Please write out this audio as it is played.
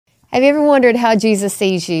Have you ever wondered how Jesus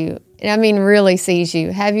sees you? And I mean really sees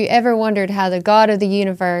you. Have you ever wondered how the God of the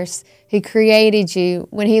universe who created you,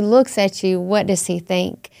 when he looks at you, what does he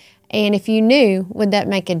think? And if you knew, would that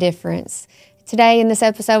make a difference? Today in this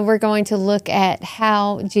episode, we're going to look at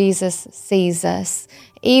how Jesus sees us.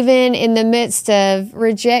 Even in the midst of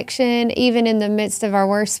rejection, even in the midst of our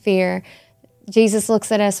worst fear, Jesus looks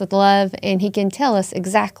at us with love and he can tell us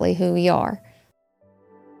exactly who we are.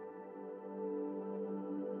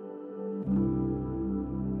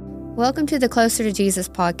 Welcome to the Closer to Jesus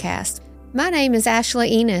podcast. My name is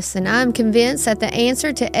Ashley Enos, and I'm convinced that the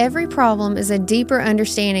answer to every problem is a deeper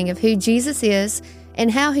understanding of who Jesus is and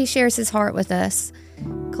how he shares his heart with us.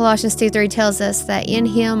 Colossians 2:3 tells us that in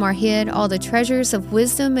him are hid all the treasures of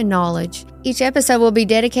wisdom and knowledge. Each episode will be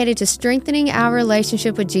dedicated to strengthening our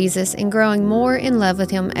relationship with Jesus and growing more in love with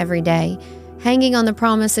him every day, hanging on the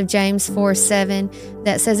promise of James 4:7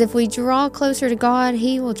 that says if we draw closer to God,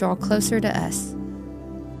 he will draw closer to us.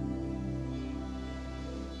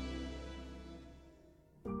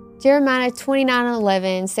 Jeremiah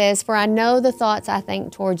 29:11 says, "For I know the thoughts I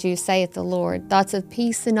think towards you, saith the Lord, thoughts of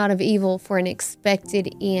peace and not of evil, for an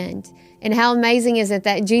expected end." And how amazing is it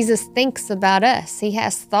that Jesus thinks about us? He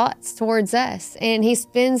has thoughts towards us, and he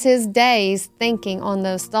spends his days thinking on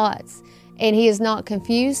those thoughts. And he is not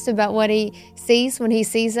confused about what he sees when he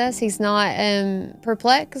sees us. He's not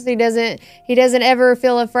perplexed. He doesn't ever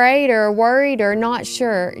feel afraid or worried or not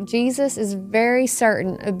sure. Jesus is very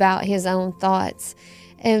certain about his own thoughts.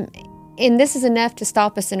 And this is enough to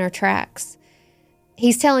stop us in our tracks.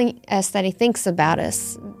 He's telling us that he thinks about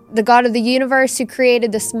us. The God of the universe who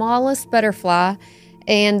created the smallest butterfly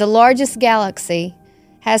and the largest galaxy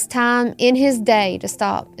has time in his day to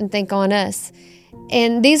stop and think on us.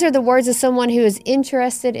 And these are the words of someone who is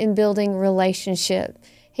interested in building relationship.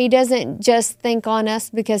 He doesn't just think on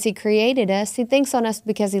us because he created us. He thinks on us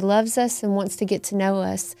because he loves us and wants to get to know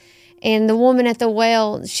us. And the woman at the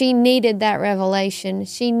well, she needed that revelation.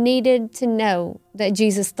 She needed to know that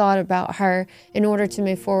Jesus thought about her in order to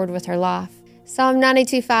move forward with her life. Psalm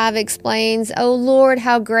 92:5 explains, "O Lord,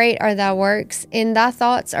 how great are thy works, and thy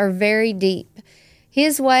thoughts are very deep."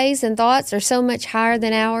 His ways and thoughts are so much higher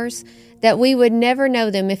than ours that we would never know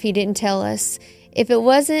them if he didn't tell us. If it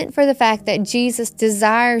wasn't for the fact that Jesus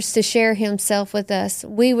desires to share himself with us,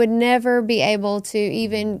 we would never be able to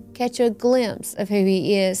even catch a glimpse of who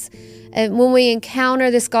he is. And when we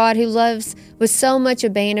encounter this God who loves with so much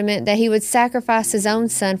abandonment that he would sacrifice his own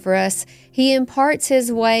son for us, he imparts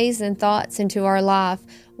his ways and thoughts into our life.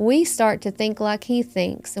 We start to think like he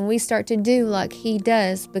thinks, and we start to do like he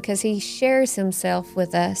does because he shares himself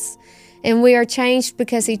with us. And we are changed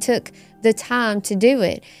because he took the time to do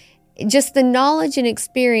it. Just the knowledge and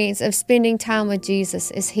experience of spending time with Jesus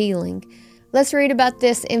is healing. Let's read about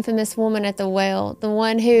this infamous woman at the well, the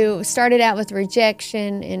one who started out with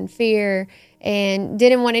rejection and fear and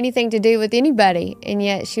didn't want anything to do with anybody, and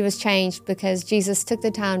yet she was changed because Jesus took the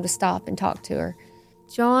time to stop and talk to her.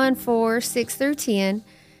 John 4:6-10.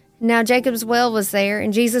 Now Jacob's well was there,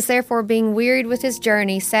 and Jesus, therefore, being wearied with his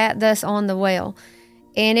journey, sat thus on the well.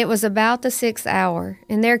 And it was about the 6th hour.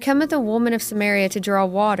 And there cometh a woman of Samaria to draw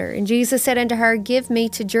water. And Jesus said unto her, Give me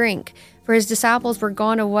to drink. For his disciples were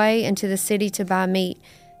gone away into the city to buy meat.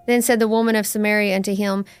 Then said the woman of Samaria unto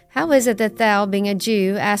him, How is it that thou, being a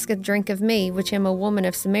Jew, askest drink of me, which am a woman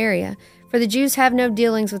of Samaria? For the Jews have no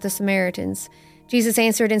dealings with the Samaritans. Jesus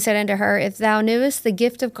answered and said unto her, If thou knewest the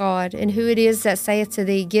gift of God, and who it is that saith to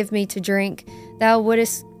thee, Give me to drink, thou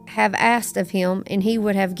wouldest have asked of him, and he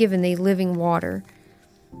would have given thee living water.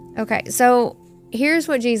 Okay, so here's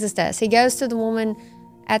what Jesus does. He goes to the woman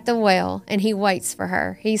at the well and he waits for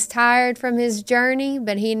her. He's tired from his journey,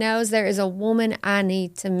 but he knows there is a woman I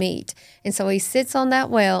need to meet. And so he sits on that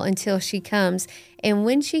well until she comes. And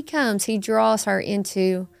when she comes, he draws her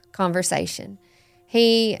into conversation.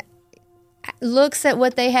 He looks at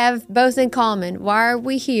what they have both in common. Why are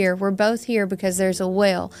we here? We're both here because there's a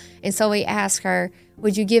well. And so he asks her,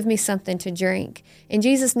 Would you give me something to drink? And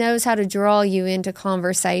Jesus knows how to draw you into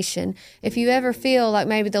conversation. If you ever feel like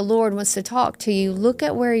maybe the Lord wants to talk to you, look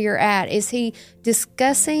at where you're at. Is he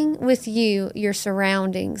discussing with you your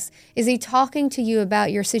surroundings? Is he talking to you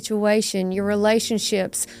about your situation, your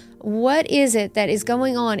relationships? What is it that is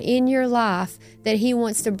going on in your life that he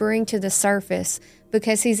wants to bring to the surface?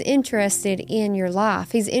 Because he's interested in your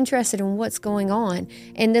life. He's interested in what's going on.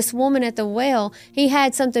 And this woman at the well, he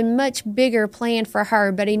had something much bigger planned for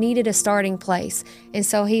her, but he needed a starting place. And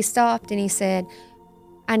so he stopped and he said,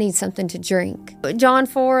 I need something to drink. John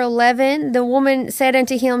 4:11, the woman said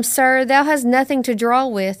unto him, Sir, thou hast nothing to draw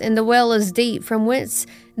with, and the well is deep. From whence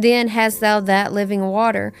then hast thou that living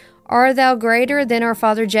water? Art thou greater than our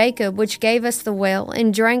father Jacob, which gave us the well,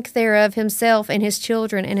 and drank thereof himself, and his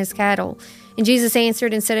children, and his cattle? And Jesus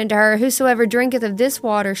answered and said unto her, Whosoever drinketh of this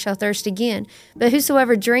water shall thirst again. But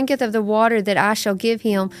whosoever drinketh of the water that I shall give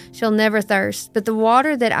him shall never thirst. But the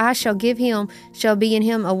water that I shall give him shall be in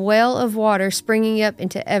him a well of water springing up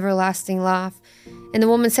into everlasting life. And the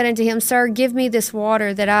woman said unto him, Sir, give me this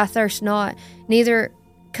water, that I thirst not, neither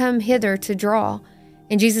come hither to draw.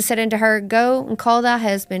 And Jesus said unto her, Go and call thy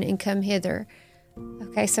husband, and come hither.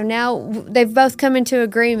 Okay, so now they've both come into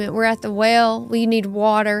agreement. We're at the well. We need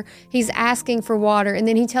water. He's asking for water. And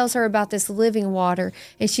then he tells her about this living water.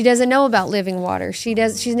 And she doesn't know about living water.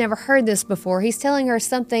 She's never heard this before. He's telling her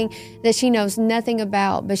something that she knows nothing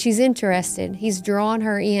about, but she's interested. He's drawn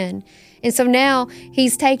her in. And so now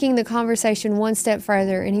he's taking the conversation one step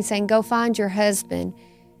further, and he's saying, Go find your husband.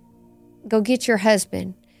 Go get your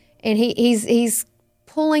husband. And he's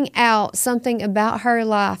pulling out something about her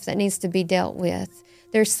life that needs to be dealt with.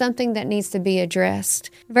 There's something that needs to be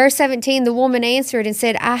addressed. Verse 17, the woman answered and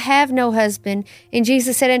said, I have no husband. And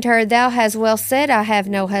Jesus said unto her, Thou hast well said, I have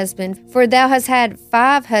no husband. For thou hast had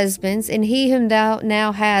 5 husbands, and he whom thou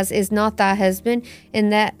now hast is not thy husband,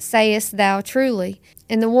 and that sayest thou truly.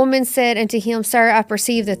 And the woman said unto him, Sir, I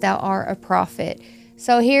perceive that thou art a prophet.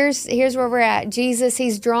 So here's where we're at. Jesus,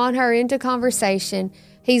 he's drawn her into conversation.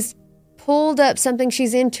 He's pulled up something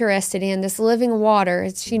she's interested in, this living water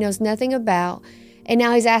she knows nothing about. And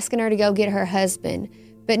now he's asking her to go get her husband.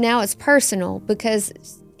 But now it's personal, because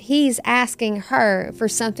he's asking her for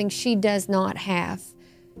something she does not have.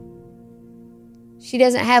 She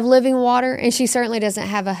doesn't have living water, and she certainly doesn't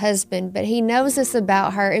have a husband, but he knows this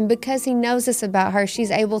about her. And because he knows this about her,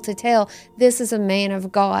 she's able to tell this is a man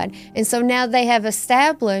of God. And so now they have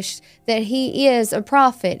established that he is a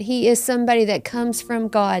prophet. He is somebody that comes from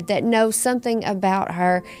God, that knows something about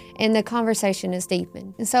her, and the conversation is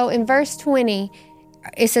deepened. And so in verse 20,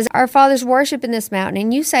 it says, Our fathers worship in this mountain,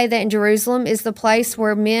 and you say that in Jerusalem is the place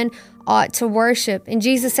where men ought to worship. And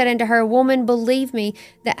Jesus said unto her, Woman, believe me,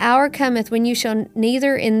 the hour cometh when you shall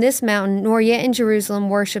neither in this mountain nor yet in Jerusalem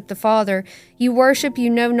worship the Father. You worship you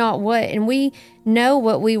know not what, and we know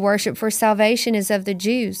what we worship, for salvation is of the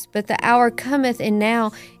Jews. But the hour cometh, and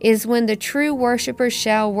now is, when the true worshippers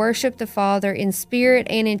shall worship the Father in spirit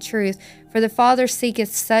and in truth, for the Father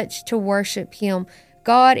seeketh such to worship him.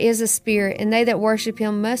 God is a spirit, and they that worship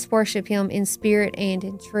him must worship him in spirit and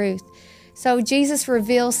in truth. So Jesus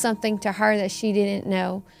reveals something to her that she didn't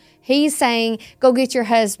know. He's saying, go get your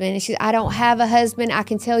husband. And she said, I don't have a husband. I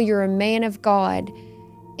can tell you're a man of God.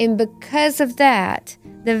 And because of that,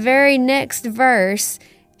 the very next verse,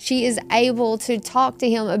 she is able to talk to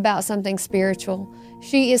him about something spiritual.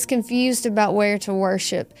 She is confused about where to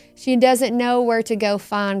worship. She doesn't know where to go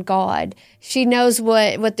find God. She knows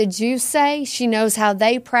what the Jews say. She knows how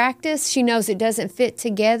they practice. She knows it doesn't fit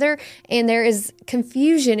together. And there is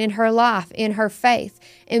confusion in her life, in her faith.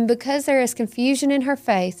 And because there is confusion in her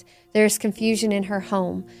faith, there is confusion in her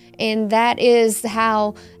home. And that is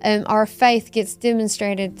how our faith gets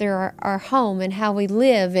demonstrated through our home and how we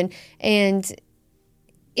live. And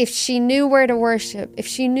if she knew where to worship, if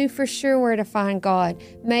she knew for sure where to find God,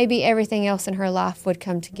 maybe everything else in her life would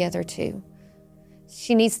come together too.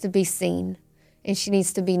 She needs to be seen, and she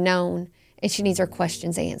needs to be known, and she needs her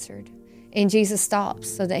questions answered. And Jesus stops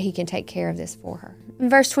so that he can take care of this for her. In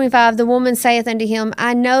verse 25, the woman saith unto him,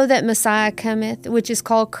 I know that Messiah cometh, which is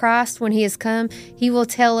called Christ. When he is come, he will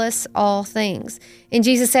tell us all things. And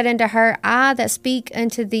Jesus said unto her, I that speak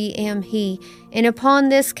unto thee am he. And upon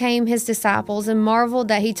this came his disciples, and marveled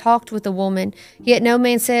that he talked with the woman. Yet no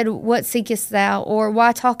man said, What seekest thou? Or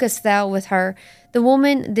why talkest thou with her? The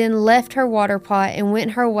woman then left her water pot, and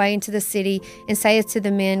went her way into the city, and saith to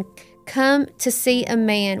the men, Come to see a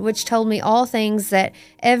man which told me all things that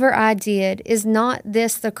ever I did. Is not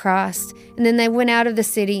this the Christ? And then they went out of the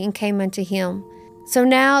city and came unto him. So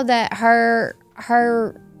now that her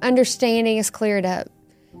understanding is cleared up,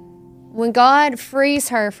 when God frees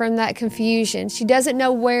her from that confusion, she doesn't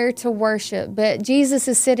know where to worship, but Jesus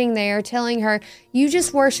is sitting there telling her, you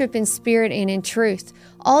just worship in spirit and in truth.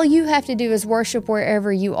 All you have to do is worship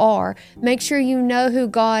wherever you are. Make sure you know who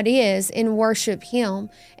God is and worship him.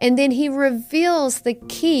 And then he reveals the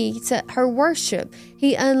key to her worship.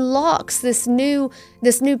 He unlocks this new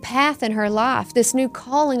path in her life, this new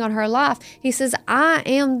calling on her life. He says, I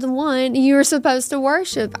am the one you're supposed to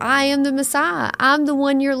worship. I am the Messiah. I'm the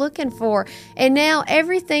one you're looking for. And now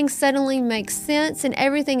everything suddenly makes sense, and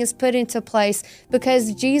everything is put into place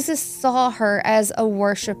because Jesus saw her as a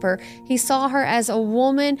worshiper. He saw her as a woman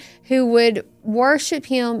woman who would worship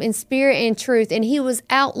him in spirit and truth, and he was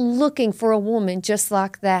out looking for a woman just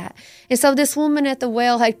like that. And so this woman at the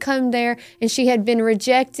well had come there, and she had been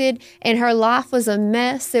rejected, and her life was a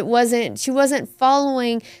mess. She wasn't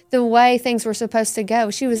following the way things were supposed to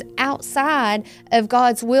go. She was outside of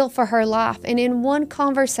God's will for her life. And in one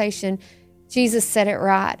conversation, Jesus said it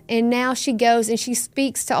right. And now she goes and she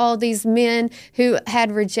speaks to all these men who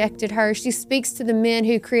had rejected her. She speaks to the men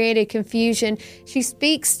who created confusion. She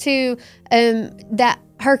speaks to that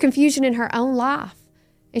her confusion in her own life.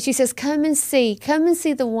 And she says, come and see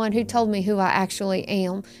the one who told me who I actually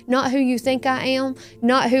am. Not who you think I am,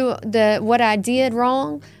 not what I did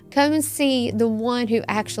wrong. Come and see the one who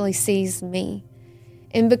actually sees me.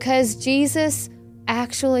 And because Jesus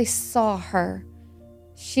actually saw her,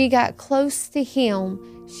 she got close to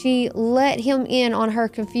him. She let him in on her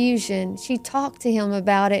confusion. She talked to him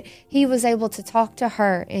about it. He was able to talk to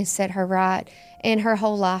her and set her right. And her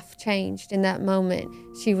whole life changed in that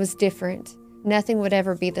moment. She was different. Nothing would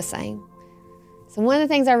ever be the same. So one of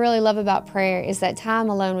the things I really love about prayer is that time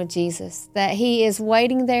alone with Jesus, that he is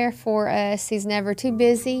waiting there for us. He's never too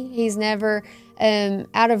busy. He's never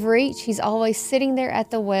out of reach. He's always sitting there at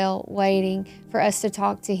the well waiting for us to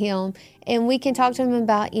talk to him. And we can talk to him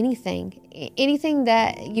about anything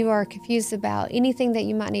that you are confused about, anything that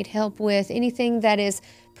you might need help with, anything that is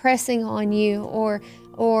pressing on you or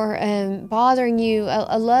bothering you,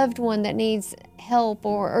 a loved one that needs help,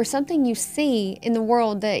 or something you see in the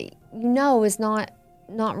world that you know is not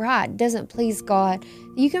right, doesn't please God.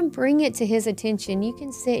 You can bring it to his attention. You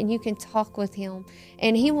can sit and you can talk with him,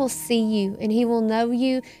 and he will see you, and he will know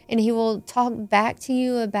you, and he will talk back to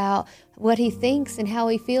you about what he thinks and how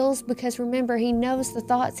he feels, because remember, he knows the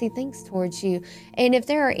thoughts he thinks towards you. And if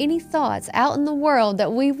there are any thoughts out in the world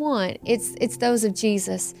that we want, it's those of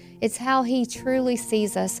Jesus. It's how he truly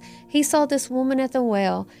sees us. He saw this woman at the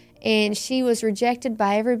well, and she was rejected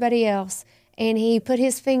by everybody else. And he put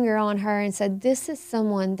his finger on her and said, this is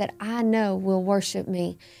someone that I know will worship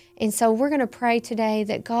me. And so we're going to pray today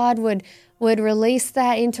that God would release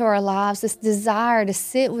that into our lives, this desire to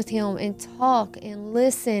sit with him and talk and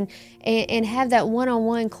listen and have that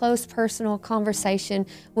one-on-one, close, personal conversation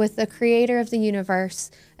with the creator of the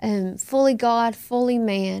universe, fully God, fully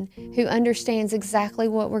man, who understands exactly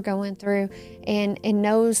what we're going through and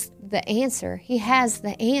knows the answer. He has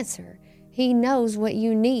the answer. He knows what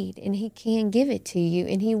you need, and he can give it to you,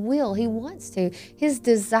 and he will. He wants to. His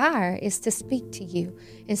desire is to speak to you.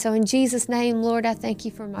 And so in Jesus' name, Lord, I thank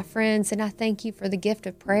you for my friends, and I thank you for the gift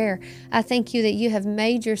of prayer. I thank you that you have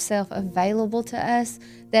made yourself available to us,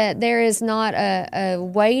 that there is not a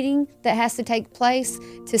waiting that has to take place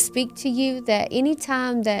to speak to you, that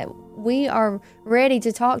anytime that we are ready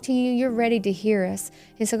to talk to you, you're ready to hear us.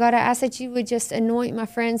 And so God, I ask that you would just anoint my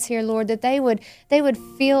friends here, Lord, that they would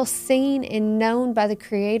feel seen and known by the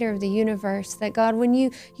creator of the universe. That God, when you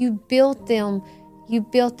built them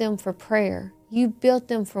for prayer. You built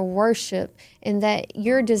them for worship, and that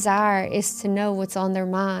your desire is to know what's on their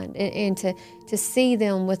mind and to see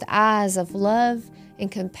them with eyes of love and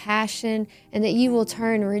compassion, and that you will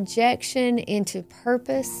turn rejection into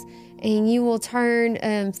purpose, and you will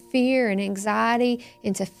turn fear and anxiety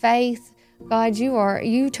into faith. God,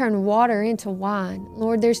 you turn water into wine.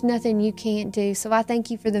 Lord, there's nothing you can't do. So I thank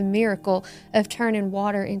you for the miracle of turning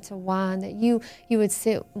water into wine, that you would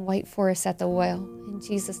sit and wait for us at the well. In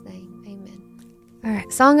Jesus' name, amen. All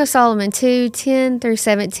right, Song of Solomon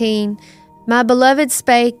 2:10-17. My beloved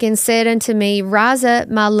spake and said unto me, rise up,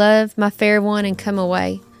 my love, my fair one, and come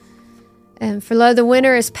away. For lo, the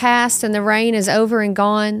winter is past, and the rain is over and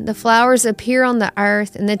gone. The flowers appear on the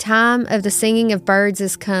earth, and the time of the singing of birds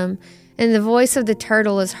is come, and the voice of the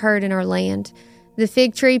turtle is heard in our land. The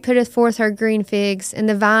fig tree putteth forth her green figs, and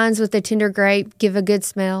the vines with the tender grape give a good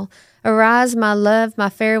smell. Arise, my love, my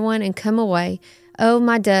fair one, and come away. O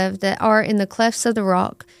my dove, that art in the clefts of the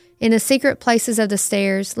rock, in the secret places of the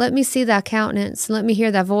stairs, let me see thy countenance, and let me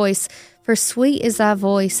hear thy voice. For sweet is thy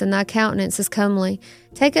voice, and thy countenance is comely.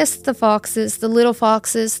 Take us the foxes, the little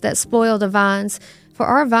foxes that spoil the vines, for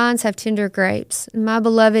our vines have tender grapes. And my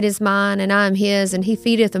beloved is mine, and I am his, and he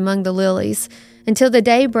feedeth among the lilies. Until the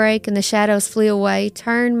day break and the shadows flee away,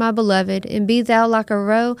 turn, my beloved, and be thou like a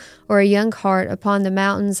roe or a young hart upon the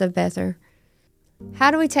mountains of Bether.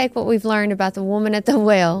 How do we take what we've learned about the woman at the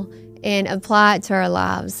well and apply it to our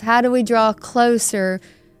lives? How do we draw closer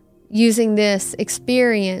using this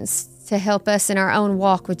experience to help us in our own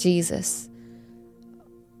walk with Jesus?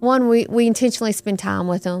 One, we intentionally spend time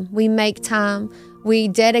with him. We make time. We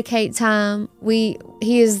dedicate time. He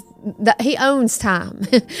owns time.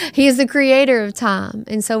 He is the creator of time.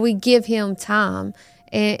 And so we give him time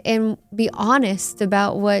and be honest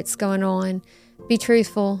about what's going on. Be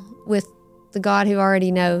truthful with the God who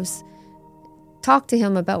already knows. Talk to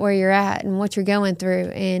Him about where you're at and what you're going through,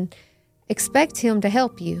 and expect Him to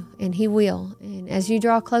help you, and He will. And as you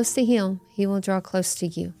draw close to Him, He will draw close to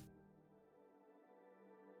you.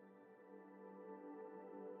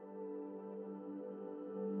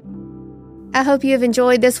 I hope you have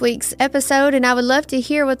enjoyed this week's episode, and I would love to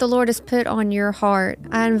hear what the Lord has put on your heart.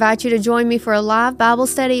 I invite you to join me for a live Bible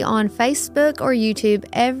study on Facebook or YouTube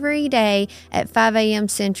every day at 5 a.m.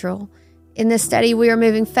 Central. In this study, we are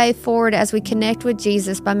moving faith forward as we connect with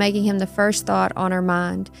Jesus by making Him the first thought on our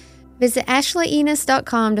mind. Visit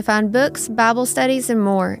ashleyenos.com to find books, Bible studies, and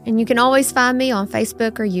more, and you can always find me on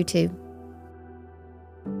Facebook or YouTube.